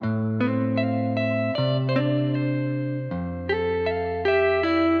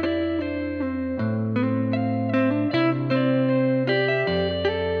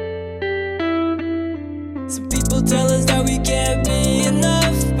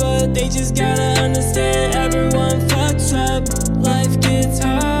just gotta understand everyone fucks up. Life gets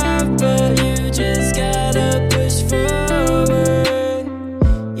hard, but you just gotta push forward.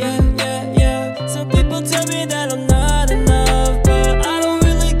 Yeah, yeah, yeah. Some people tell me that I'm not enough, but I don't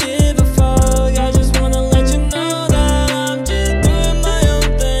really give a fuck. I just wanna let you know that I'm just doing my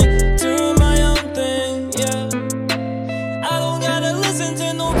own thing, yeah. I don't gotta listen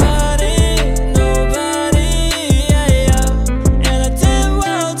to nobody, yeah, yeah. And a 10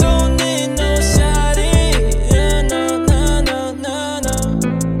 world don't need no shawty, yeah, no, no, no, no, no,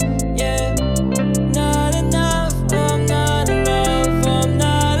 yeah. Not enough, I'm not enough, I'm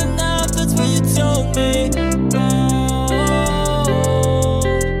not enough, that's what you told me. Oh,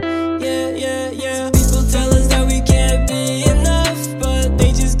 yeah, yeah, yeah. People tell us that we can't be enough, but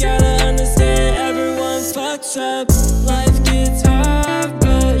they just gotta understand everyone fucks up.